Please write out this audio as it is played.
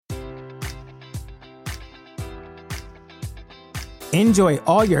Enjoy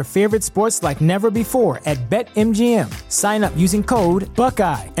all your favorite sports like never before at BetMGM. Sign up using code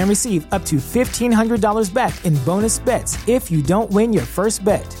Buckeye and receive up to $1,500 back in bonus bets if you don't win your first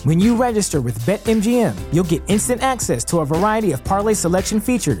bet. When you register with BetMGM, you'll get instant access to a variety of parlay selection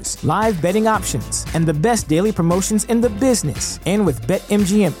features, live betting options, and the best daily promotions in the business. And with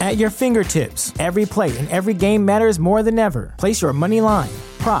BetMGM at your fingertips, every play and every game matters more than ever. Place your money line,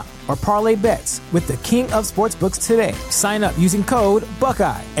 prop, or parlay bets with the king of sportsbooks today. Sign up using code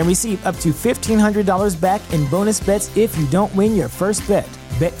Buckeye and receive up to $1,500 back in bonus bets if you don't win your first bet.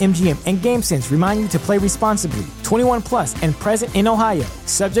 BetMGM and GameSense remind you to play responsibly. 21 plus and present in Ohio,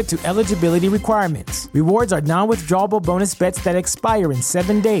 subject to eligibility requirements. Rewards are non-withdrawable bonus bets that expire in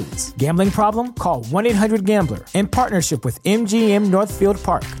 7 days. Gambling problem? Call 1-800-GAMBLER. In partnership with MGM Northfield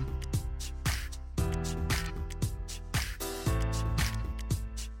Park.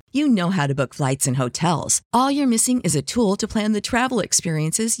 You know how to book flights and hotels. All you're missing is a tool to plan the travel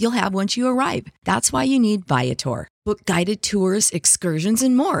experiences you'll have once you arrive. That's why you need Viator. Book guided tours, excursions,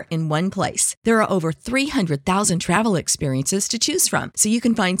 and more in one place. There are over 300,000 travel experiences to choose from, so you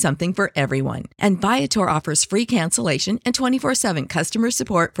can find something for everyone. And Viator offers free cancellation and 24/7 customer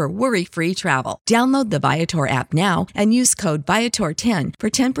support for worry-free travel. Download the Viator app now and use code Viator10 for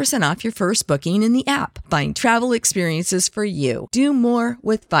 10% off your first booking in the app. Find travel experiences for you. Do more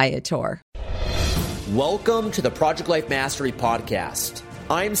with Viator. Welcome to the Project Life Mastery Podcast.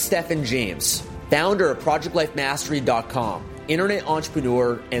 I'm Stephen James, founder of ProjectLifeMastery.com, internet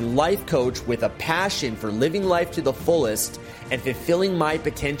entrepreneur and life coach with a passion for living life to the fullest and fulfilling my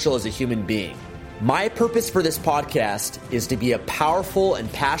potential as a human being. My purpose for this podcast is to be a powerful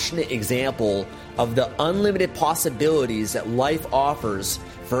and passionate example of the unlimited possibilities that life offers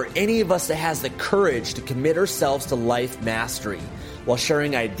for any of us that has the courage to commit ourselves to life mastery, while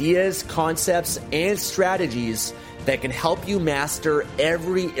sharing ideas, concepts, and strategies that can help you master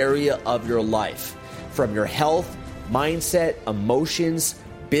every area of your life, from your health, mindset, emotions,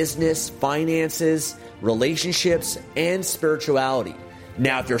 business, finances, relationships, and spirituality.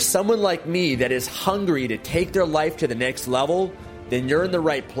 Now, if you're someone like me that is hungry to take their life to the next level, then you're in the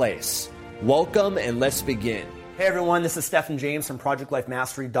right place. Welcome, and let's begin. Hey everyone, this is Stephen James from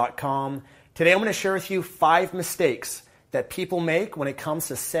ProjectLifeMastery.com. Today I'm going to share with you 5 mistakes that people make when it comes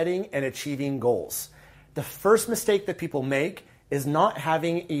to setting and achieving goals. The first mistake that people make is not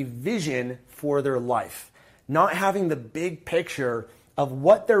having a vision for their life, not having the big picture of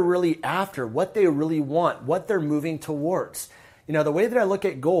what they're really after, what they really want, what they're moving towards. You know, the way that I look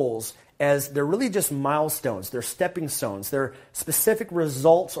at goals as they're really just milestones, they're stepping stones, they're specific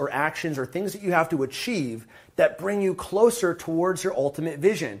results or actions or things that you have to achieve that bring you closer towards your ultimate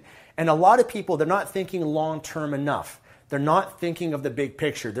vision. And a lot of people, they're not thinking long-term enough. They're not thinking of the big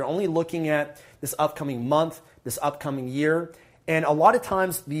picture. They're only looking at this upcoming month, this upcoming year. And a lot of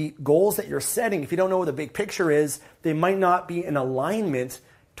times the goals that you're setting, if you don't know what the big picture is, they might not be in alignment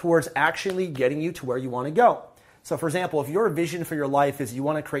towards actually getting you to where you want to go. So for example, if your vision for your life is you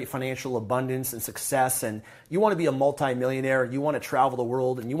want to create financial abundance and success, and you want to be a multimillionaire, you want to travel the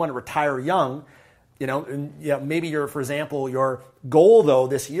world, and you want to retire young, maybe for example, your goal though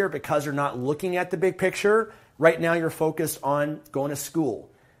this year, because you're not looking at the big picture, right now you're focused on going to school,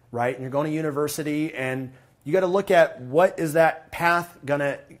 right? And you're going to university, and you got to look at what is that path going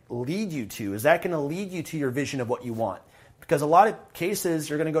to lead you to? Is that going to lead you to your vision of what you want? Because a lot of cases,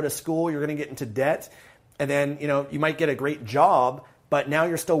 you're going to go to school, you're going to get into debt, and then you might get a great job, but now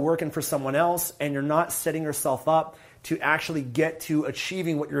you're still working for someone else, and you're not setting yourself up to actually get to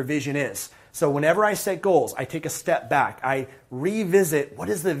achieving what your vision is. So whenever I set goals, I take a step back. I revisit what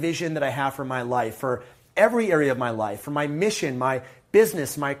is the vision that I have for my life, for every area of my life, for my mission, my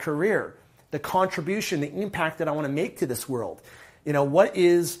business, my career, the contribution, the impact that I want to make to this world. What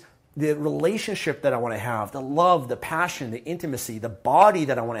is the relationship that I want to have, the love, the passion, the intimacy, the body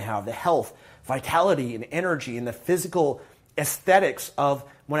that I want to have, the health, vitality, and energy, and the physical aesthetics of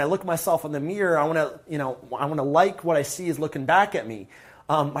when I look at myself in the mirror, I want to like what I see is looking back at me.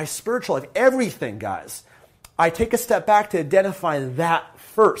 My spiritual life, everything, guys. I take a step back to identify that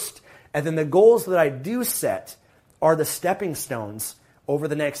first. And then the goals that I do set are the stepping stones over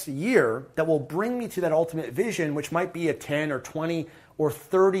the next year that will bring me to that ultimate vision, which might be a 10 or 20 or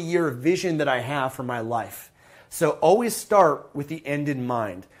 30-year vision that I have for my life. So always start with the end in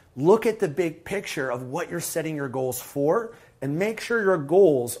mind. Look at the big picture of what you're setting your goals for, and make sure your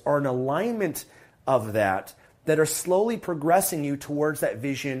goals are in alignment of that are slowly progressing you towards that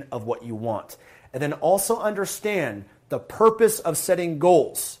vision of what you want. And then also understand the purpose of setting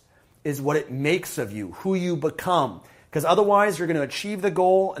goals is what it makes of you, who you become. Because otherwise you're going to achieve the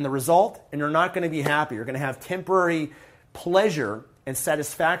goal and the result, and you're not going to be happy. You're going to have temporary pleasure and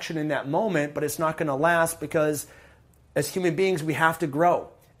satisfaction in that moment, but it's not going to last because as human beings, we have to grow.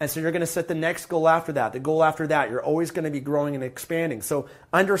 And so you're going to set the next goal after that, the goal after that. You're always going to be growing and expanding. So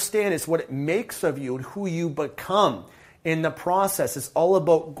understand it's what it makes of you and who you become in the process. It's all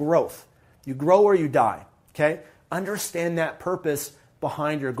about growth. You grow or you die, okay? Understand that purpose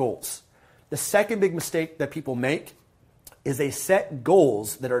behind your goals. The second big mistake that people make is they set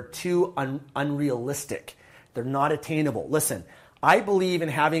goals that are too unrealistic. They're not attainable. Listen, I believe in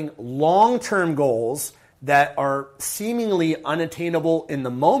having long-term goals that are seemingly unattainable in the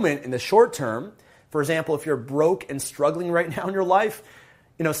moment, in the short term. For example, if you're broke and struggling right now in your life,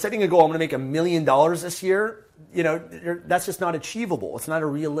 setting a goal, I'm going to make $1 million this year, that's just not achievable. It's not a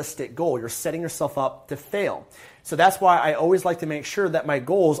realistic goal. You're setting yourself up to fail. So that's why I always like to make sure that my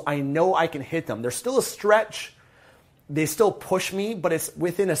goals, I know I can hit them. There's still a stretch. They still push me, but it's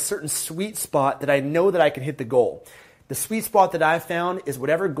within a certain sweet spot that I know that I can hit the goal. The sweet spot that I've found is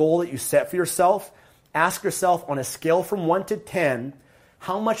whatever goal that you set for yourself, ask yourself on a scale from 1 to 10,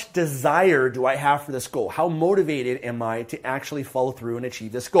 how much desire do I have for this goal? How motivated am I to actually follow through and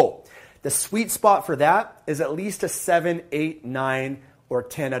achieve this goal? The sweet spot for that is at least a 7, 8, 9, or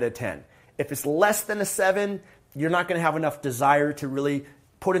 10 out of 10. If it's less than a 7, you're not going to have enough desire to really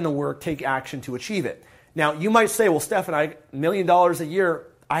put in the work, take action to achieve it. Now, you might say, well, Stefan, $1 million a year,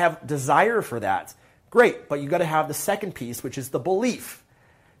 I have desire for that. Great, but you got to have the second piece, which is the belief.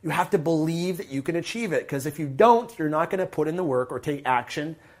 You have to believe that you can achieve it, because if you don't, you're not going to put in the work or take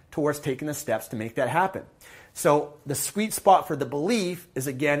action towards taking the steps to make that happen. So the sweet spot for the belief is,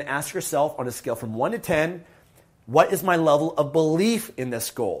 again, ask yourself on a scale from 1 to 10, what is my level of belief in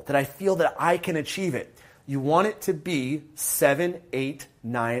this goal, that I feel that I can achieve it? You want it to be 7, 8,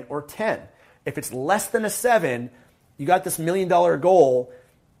 9, or 10. If it's less than a 7, you got this $1 million goal,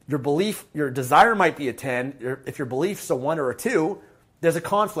 your belief, your desire might be a 10. If your belief's a 1 or a 2, there's a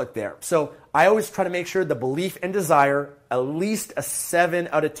conflict there. So I always try to make sure the belief and desire, at least a 7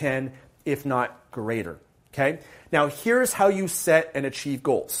 out of 10, if not greater. Okay? Now here's how you set and achieve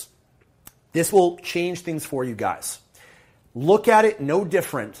goals. This will change things for you guys. Look at it no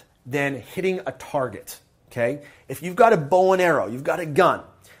different than hitting a target. Okay? If you've got a bow and arrow, you've got a gun.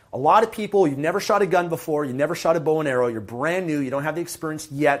 A lot of people, you've never shot a gun before, you never shot a bow and arrow, you're brand new, you don't have the experience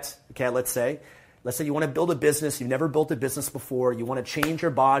yet. Okay, let's say you want to build a business, you've never built a business before, you want to change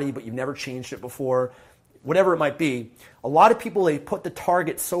your body, but you've never changed it before, whatever it might be. A lot of people, they put the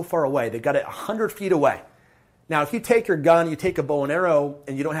target so far away, they got it 100 feet away. Now, if you take your gun, you take a bow and arrow,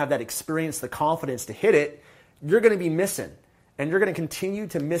 and you don't have that experience, the confidence to hit it, you're going to be missing. And you're going to continue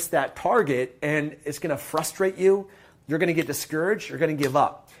to miss that target, and it's going to frustrate you. You're going to get discouraged. You're going to give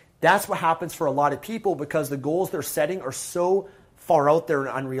up. That's what happens for a lot of people because the goals they're setting are so far out there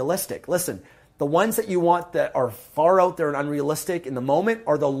and unrealistic. Listen, the ones that you want that are far out there and unrealistic in the moment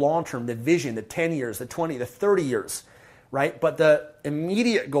are the long-term, the vision, the 10 years, the 20, the 30 years, right? But the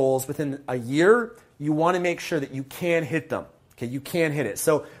immediate goals within a year, you want to make sure that you can hit them. Okay, you can hit it.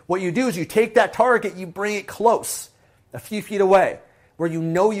 So what you do is you take that target, you bring it close, a few feet away, where you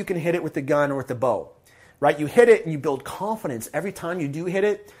know you can hit it with the gun or with the bow, right? You hit it and you build confidence. Every time you do hit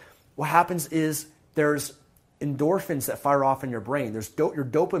it, what happens is there's endorphins that fire off in your brain. There's your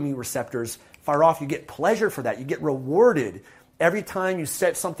dopamine receptors fire off. You get pleasure for that. You get rewarded every time you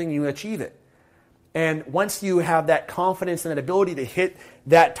set something, you achieve it. And once you have that confidence and that ability to hit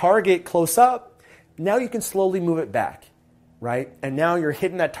that target close up, now you can slowly move it back, right? And now you're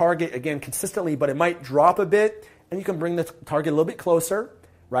hitting that target again consistently, but it might drop a bit, and you can bring the target a little bit closer,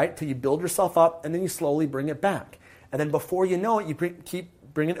 right? Till you build yourself up, and then you slowly bring it back. And then before you know it, you keep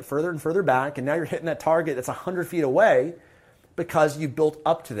bringing it further and further back, and now you're hitting that target that's 100 feet away because you built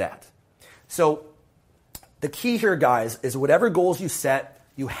up to that. So the key here, guys, is whatever goals you set,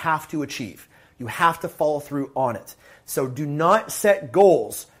 you have to achieve. You have to follow through on it. So do not set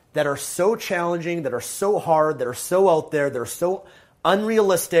goals that are so challenging, that are so hard, that are so out there, that are so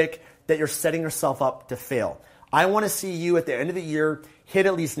unrealistic that you're setting yourself up to fail. I want to see you at the end of the year hit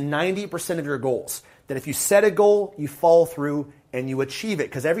at least 90% of your goals. That if you set a goal, you follow through and you achieve it.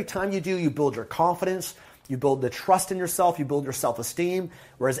 Because every time you do, you build your confidence, you build the trust in yourself, you build your self-esteem.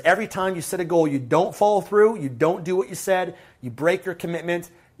 Whereas every time you set a goal, you don't follow through, you don't do what you said, you break your commitment,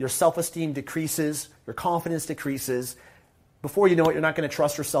 your self-esteem decreases, your confidence decreases. Before you know it, you're not going to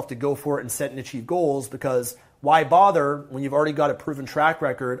trust yourself to go for it and set and achieve goals, because why bother when you've already got a proven track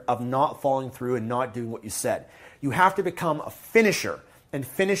record of not following through and not doing what you said? You have to become a finisher and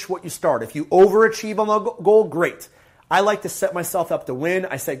finish what you start. If you overachieve on the goal, great. I like to set myself up to win.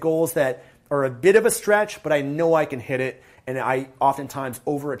 I set goals that are a bit of a stretch, but I know I can hit it, and I oftentimes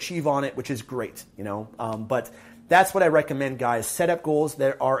overachieve on it, which is great, But that's what I recommend, guys. Set up goals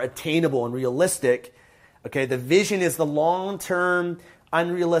that are attainable and realistic. Okay, the vision is the long-term,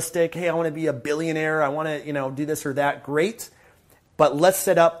 unrealistic. Hey, I want to be a billionaire. I want to, do this or that. Great. But let's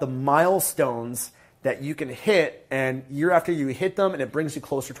set up the milestones that you can hit, and year after you hit them, and it brings you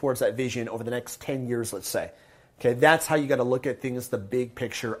closer towards that vision over the next 10 years, let's say. Okay, that's how you got to look at things, the big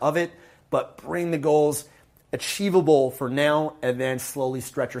picture of it, but bring the goals achievable for now, and then slowly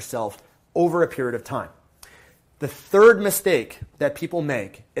stretch yourself over a period of time. The third mistake that people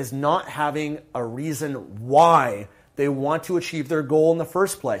make is not having a reason why they want to achieve their goal in the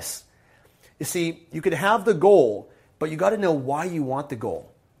first place. You see, you could have the goal, but you got to know why you want the goal.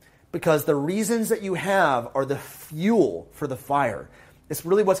 Because the reasons that you have are the fuel for the fire. It's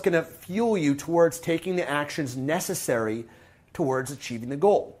really what's going to fuel you towards taking the actions necessary towards achieving the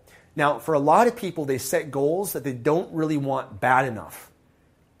goal. Now, for a lot of people, they set goals that they don't really want bad enough.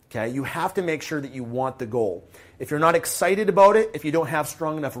 Okay, you have to make sure that you want the goal. If you're not excited about it, if you don't have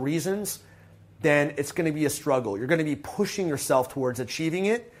strong enough reasons, then it's going to be a struggle. You're going to be pushing yourself towards achieving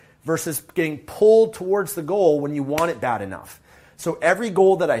it versus getting pulled towards the goal when you want it bad enough. So every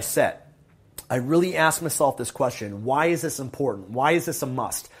goal that I set, I really ask myself this question: why is this important? Why is this a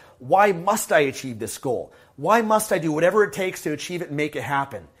must? Why must I achieve this goal? Why must I do whatever it takes to achieve it and make it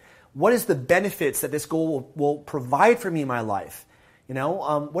happen? What is the benefits that this goal will provide for me in my life?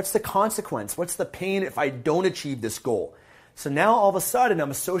 What's the consequence? What's the pain if I don't achieve this goal? So now all of a sudden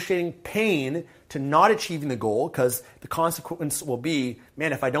I'm associating pain to not achieving the goal, because the consequence will be,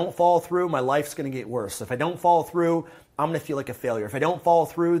 man, if I don't follow through, my life's going to get worse. If I don't follow through, I'm going to feel like a failure. If I don't follow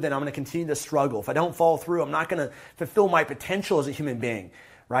through, then I'm going to continue to struggle. If I don't follow through, I'm not going to fulfill my potential as a human being,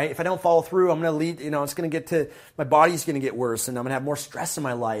 right? If I don't follow through, I'm going to lead, it's going to get to, my body's going to get worse, and I'm going to have more stress in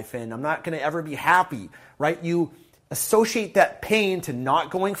my life, and I'm not going to ever be happy, right? You associate that pain to not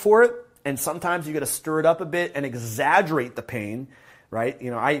going for it, and sometimes you got to stir it up a bit and exaggerate the pain, right?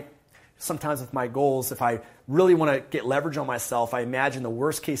 I sometimes with my goals, if I really want to get leverage on myself, I imagine the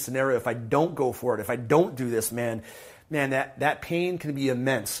worst case scenario. If I don't go for it, if I don't do this, man, that pain can be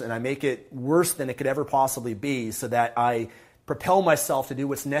immense, and I make it worse than it could ever possibly be, so that I propel myself to do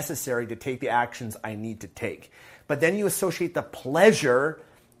what's necessary to take the actions I need to take. But then you associate the pleasure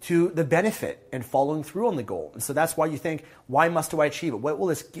to the benefit and following through on the goal. And so that's why you think, why must I achieve it? What will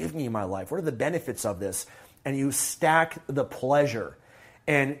this give me in my life? What are the benefits of this? And you stack the pleasure.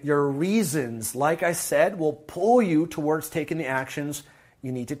 And your reasons, like I said, will pull you towards taking the actions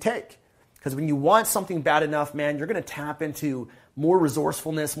you need to take. Because when you want something bad enough, man, you're going to tap into more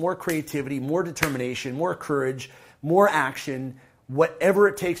resourcefulness, more creativity, more determination, more courage, more action. Whatever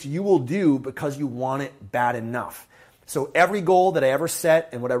it takes, you will do because you want it bad enough. So every goal that I ever set,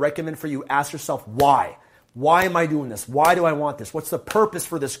 and what I recommend for you, ask yourself why. Why am I doing this? Why do I want this? What's the purpose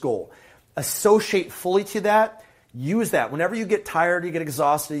for this goal? Associate fully to that. Use that. Whenever you get tired, you get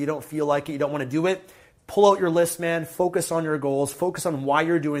exhausted, you don't feel like it, you don't want to do it, pull out your list, man. Focus on your goals. Focus on why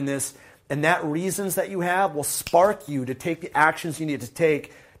you're doing this. And that reasons that you have will spark you to take the actions you need to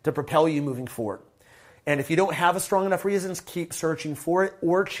take to propel you moving forward. And if you don't have a strong enough reasons, keep searching for it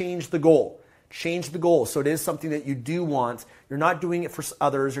or change the goal. Change the goal so it is something that you do want. You're not doing it for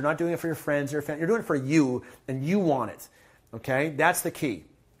others. You're not doing it for your friends, your family. You're doing it for you, and you want it. Okay? That's the key.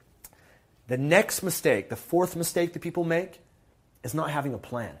 The next mistake, the fourth mistake that people make, is not having a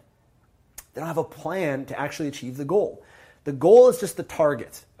plan. They don't have a plan to actually achieve the goal. The goal is just the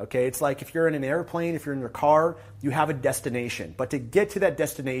target. Okay? It's like if you're in an airplane, if you're in your car, you have a destination. But to get to that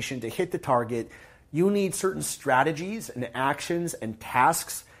destination, to hit the target, you need certain strategies and actions and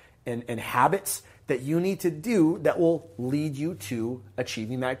tasks and habits that you need to do that will lead you to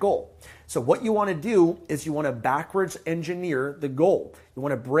achieving that goal. So what you want to do is you want to backwards engineer the goal. You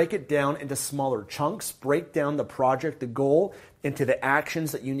want to break it down into smaller chunks, break down the project, the goal, into the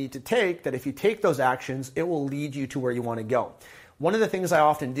actions that you need to take, that if you take those actions, it will lead you to where you want to go. One of the things I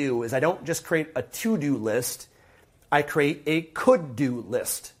often do is I don't just create a to-do list, I create a could-do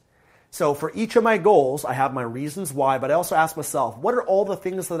list. So for each of my goals, I have my reasons why, but I also ask myself, what are all the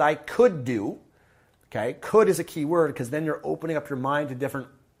things that I could do? Okay, could is a key word because then you're opening up your mind to different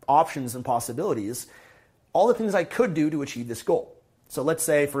options and possibilities. All the things I could do to achieve this goal. So let's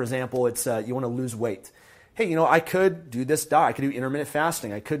say, for example, it's you want to lose weight. Hey, I could do this diet. I could do intermittent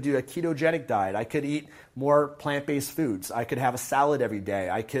fasting. I could do a ketogenic diet. I could eat more plant-based foods. I could have a salad every day.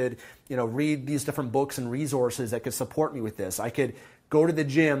 I could, read these different books and resources that could support me with this. I could go to the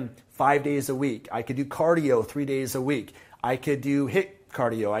gym 5 days a week. I could do cardio 3 days a week. I could do HIIT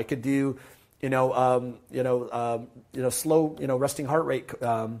cardio. I could do, slow, resting heart rate,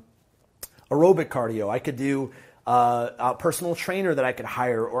 aerobic cardio. I could do a personal trainer that I could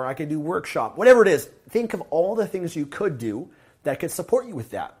hire, or I could do workshop, whatever it is. Think of all the things you could do that could support you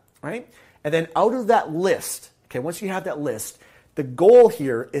with that, right? And then out of that list, okay, once you have that list, the goal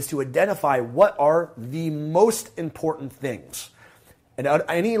here is to identify what are the most important things. And out of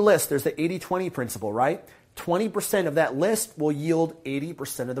any list, there's the 80-20 principle, right? 20% of that list will yield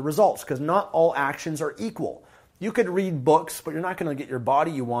 80% of the results, because not all actions are equal. You could read books, but you're not going to get your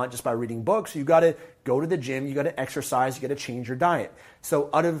body you want just by reading books. You got to go to the gym, you got to exercise, you got to change your diet. So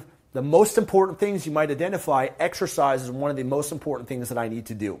out of the most important things you might identify, exercise is one of the most important things that I need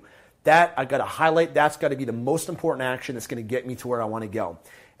to do. That I got to highlight, that's got to be the most important action that's going to get me to where I want to go.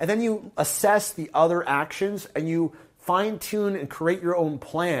 And then you assess the other actions and you fine tune and create your own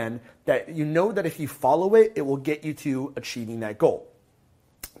plan that you know that if you follow it, it will get you to achieving that goal.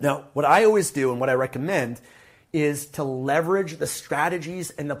 Now, what I always do and what I recommend is to leverage the strategies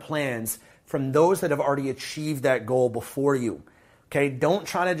and the plans from those that have already achieved that goal before you. Okay, don't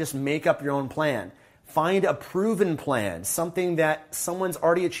try to just make up your own plan. Find a proven plan, something that someone's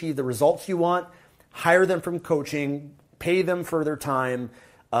already achieved the results you want, hire them from coaching, pay them for their time,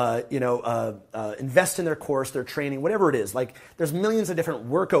 invest in their course, their training, whatever it is. Like, there's millions of different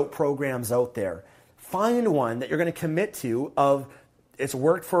workout programs out there. Find one that you're going to commit to of it's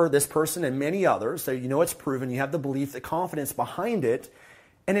worked for this person and many others, so you know it's proven, you have the belief, the confidence behind it,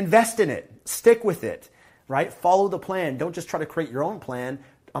 and invest in it. Stick with it, right? Follow the plan. Don't just try to create your own plan.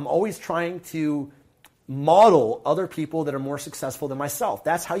 I'm always trying to model other people that are more successful than myself.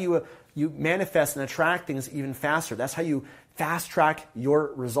 That's how you manifest and attract things even faster. That's how you fast track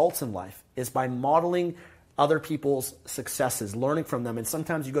your results in life, is by modeling other people's successes, learning from them. And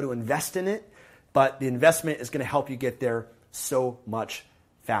sometimes you go to invest in it, but the investment is going to help you get there so much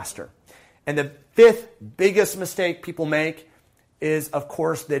faster. And the fifth biggest mistake people make is, of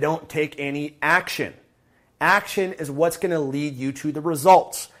course, they don't take any action. Action is what's going to lead you to the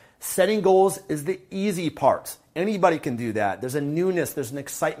results. Setting goals is the easy part. Anybody can do that. There's a newness, there's an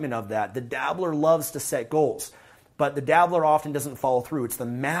excitement of that. The dabbler loves to set goals, but the dabbler often doesn't follow through. It's the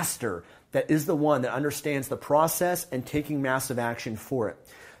master that is the one that understands the process and taking massive action for it.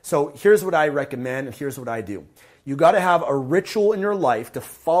 So here's what I recommend, and here's what I do. You got to have a ritual in your life to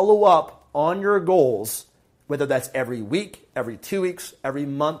follow up on your goals, whether that's every week, every 2 weeks, every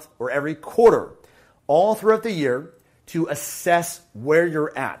month, or every quarter, all throughout the year, to assess where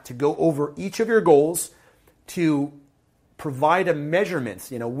you're at, to go over each of your goals, to provide a measurement.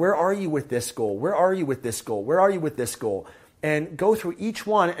 Where are you with this goal? Where are you with this goal? Where are you with this goal? And go through each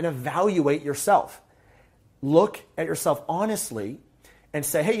one and evaluate yourself. Look at yourself honestly and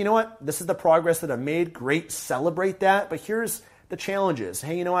say, hey, you know what? This is the progress that I've made. Great, celebrate that. But here's the challenges.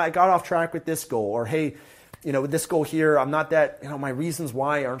 Hey, you know what? I got off track with this goal. Or hey, with this goal here, I'm not that, my reasons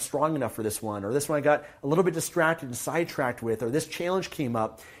why aren't strong enough for this one. Or this one I got a little bit distracted and sidetracked with. Or this challenge came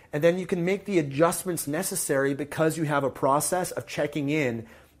up. And then you can make the adjustments necessary because you have a process of checking in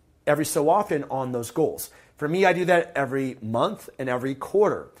every so often on those goals. For me, I do that every month and every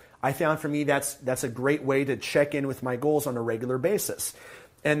quarter. I found for me that's a great way to check in with my goals on a regular basis.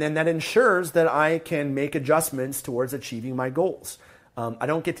 And then that ensures that I can make adjustments towards achieving my goals. I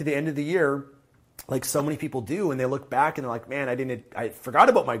don't get to the end of the year like so many people do, and they look back and they're like, man, I forgot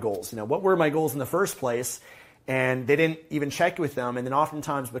about my goals. What were my goals in the first place? And they didn't even check with them. And then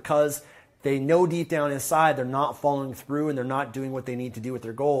oftentimes, because they know deep down inside they're not following through and they're not doing what they need to do with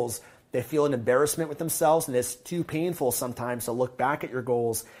their goals, they feel an embarrassment with themselves, and it's too painful sometimes to look back at your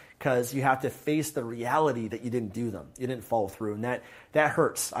goals because you have to face the reality that you didn't do them. You didn't follow through, and that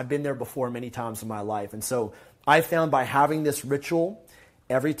hurts. I've been there before many times in my life. And so I found by having this ritual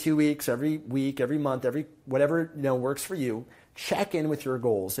every 2 weeks, every week, every month, every whatever works for you, check in with your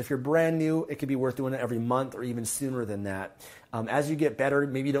goals. If you're brand new, it could be worth doing it every month or even sooner than that. As you get better,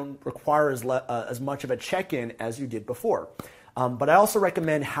 maybe you don't require as much of a check-in as you did before. But I also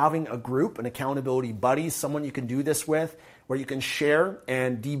recommend having a group, an accountability buddy, someone you can do this with, where you can share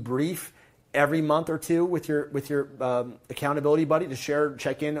and debrief every month or two with your accountability buddy, to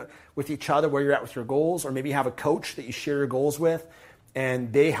check in with each other where you're at with your goals, or maybe have a coach that you share your goals with,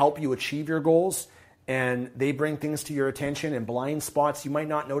 and they help you achieve your goals, and they bring things to your attention and blind spots you might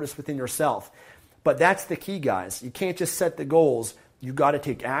not notice within yourself. But that's the key, guys. You can't just set the goals. You got to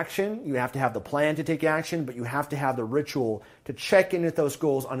take action. You have to have the plan to take action, but you have to have the ritual to check in with those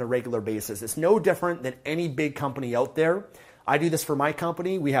goals on a regular basis. It's no different than any big company out there. I do this for my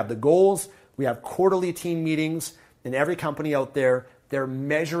company. We have the goals. We have quarterly team meetings. In every company out there, they're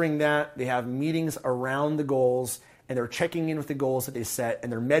measuring that. They have meetings around the goals, and they're checking in with the goals that they set,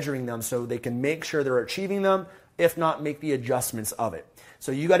 and they're measuring them so they can make sure they're achieving them, if not make the adjustments of it.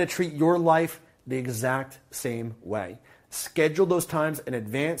 So you got to treat your life the exact same way. Schedule those times in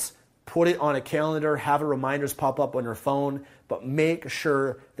advance, put it on a calendar, have reminders pop up on your phone, but make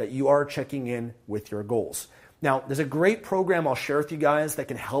sure that you are checking in with your goals. Now, there's a great program I'll share with you guys that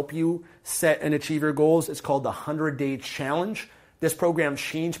can help you set and achieve your goals. It's called the 100-Day Challenge. This program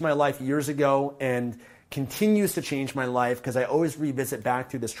changed my life years ago and continues to change my life because I always revisit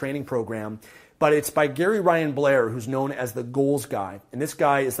back to this training program. But it's by Gary Ryan Blair, who's known as the Goals Guy. And this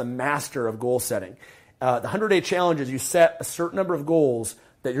guy is the master of goal setting. The 100-Day Challenge is you set a certain number of goals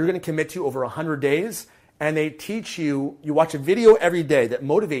that you're going to commit to over 100 days. And they teach you, you watch a video every day that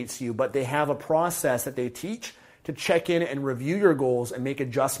motivates you, but they have a process that they teach to check in and review your goals and make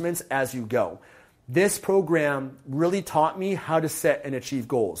adjustments as you go. This program really taught me how to set and achieve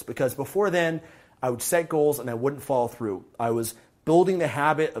goals, because before then, I would set goals and I wouldn't follow through. I was building the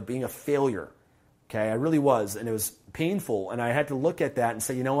habit of being a failure. Okay, I really was, and it was painful. And I had to look at that and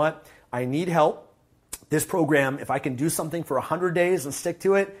say, you know what? I need help. This program, if I can do something for 100 days and stick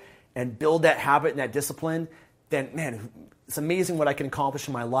to it and build that habit and that discipline, then man, it's amazing what I can accomplish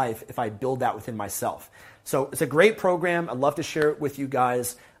in my life if I build that within myself. So it's a great program. I'd love to share it with you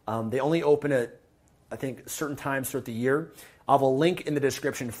guys. They only open at, I think, certain times throughout the year. I'll have a link in the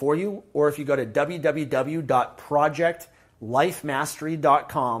description for you, or if you go to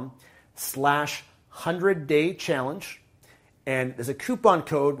www.projectlifemastery.com/100-day challenge, and there's a coupon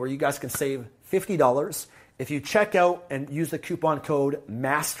code where you guys can save $50. If you check out and use the coupon code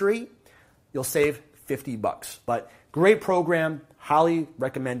MASTERY, you'll save $50. But great program, highly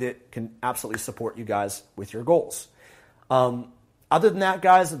recommend it, can absolutely support you guys with your goals. Other than that,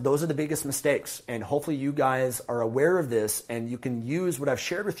 guys, those are the biggest mistakes, and hopefully you guys are aware of this and you can use what I've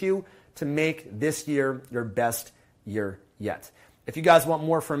shared with you to make this year your best year yet. If you guys want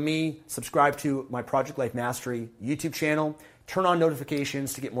more from me, subscribe to my Project Life Mastery YouTube channel, turn on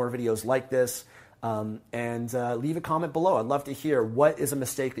notifications to get more videos like this, and leave a comment below. I'd love to hear what is a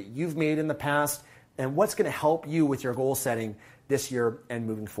mistake that you've made in the past and what's going to help you with your goal setting this year and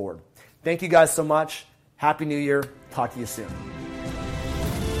moving forward. Thank you guys so much. Happy New Year. Talk to you soon.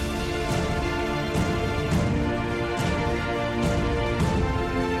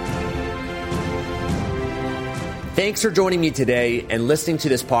 Thanks for joining me today and listening to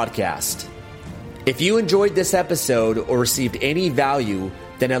this podcast. If you enjoyed this episode or received any value,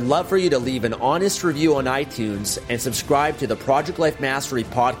 then I'd love for you to leave an honest review on iTunes and subscribe to the Project Life Mastery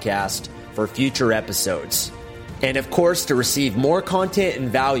podcast for future episodes. And of course, to receive more content and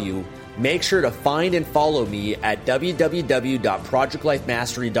value, make sure to find and follow me at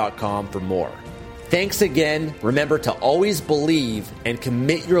www.projectlifemastery.com for more. Thanks again. Remember to always believe and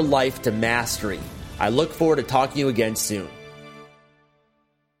commit your life to mastery. I look forward to talking to you again soon.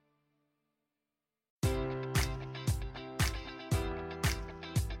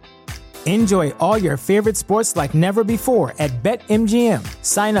 Enjoy all your favorite sports like never before at BetMGM.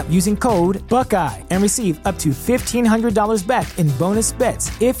 Sign up using code Buckeye and receive up to $1,500 back in bonus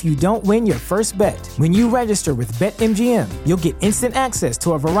bets if you don't win your first bet. When you register with BetMGM, you'll get instant access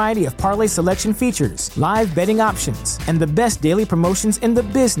to a variety of parlay selection features, live betting options, and the best daily promotions in the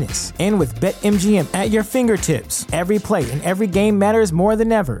business. And with BetMGM at your fingertips, every play and every game matters more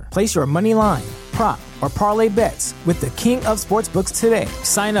than ever. Place your money line, prop, or parlay bets with the king of sportsbooks today.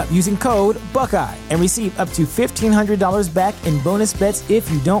 Sign up using code Buckeye and receive up to $1,500 back in bonus bets if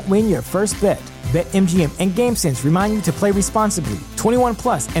you don't win your first bet. BetMGM and GameSense remind you to play responsibly. 21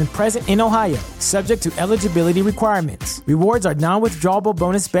 plus and present in Ohio, subject to eligibility requirements. Rewards are non-withdrawable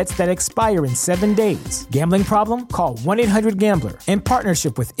bonus bets that expire in 7 days. Gambling problem? Call 1-800-GAMBLER in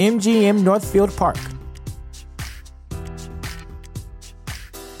partnership with MGM Northfield Park.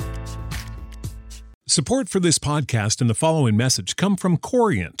 Support for this podcast and the following message come from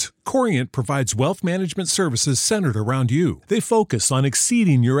Corient. Corient provides wealth management services centered around you. They focus on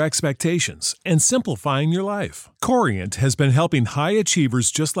exceeding your expectations and simplifying your life. Corient has been helping high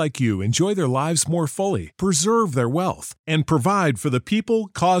achievers just like you enjoy their lives more fully, preserve their wealth, and provide for the people,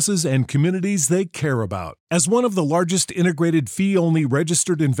 causes, and communities they care about. As one of the largest integrated fee-only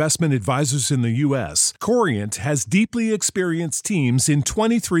registered investment advisors in the U.S., Corient has deeply experienced teams in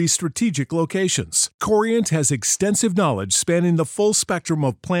 23 strategic locations. Corient has extensive knowledge spanning the full spectrum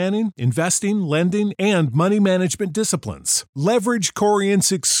of planning, investing, lending, and money management disciplines. Leverage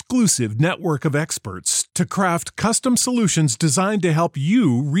Corient's exclusive network of experts to craft custom solutions designed to help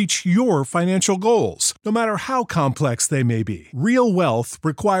you reach your financial goals, no matter how complex they may be. Real wealth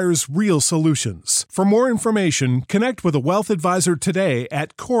requires real solutions. For more information, connect with a wealth advisor today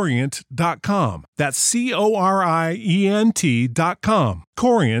at Corient.com. That's Corient.com.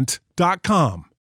 Corient.com.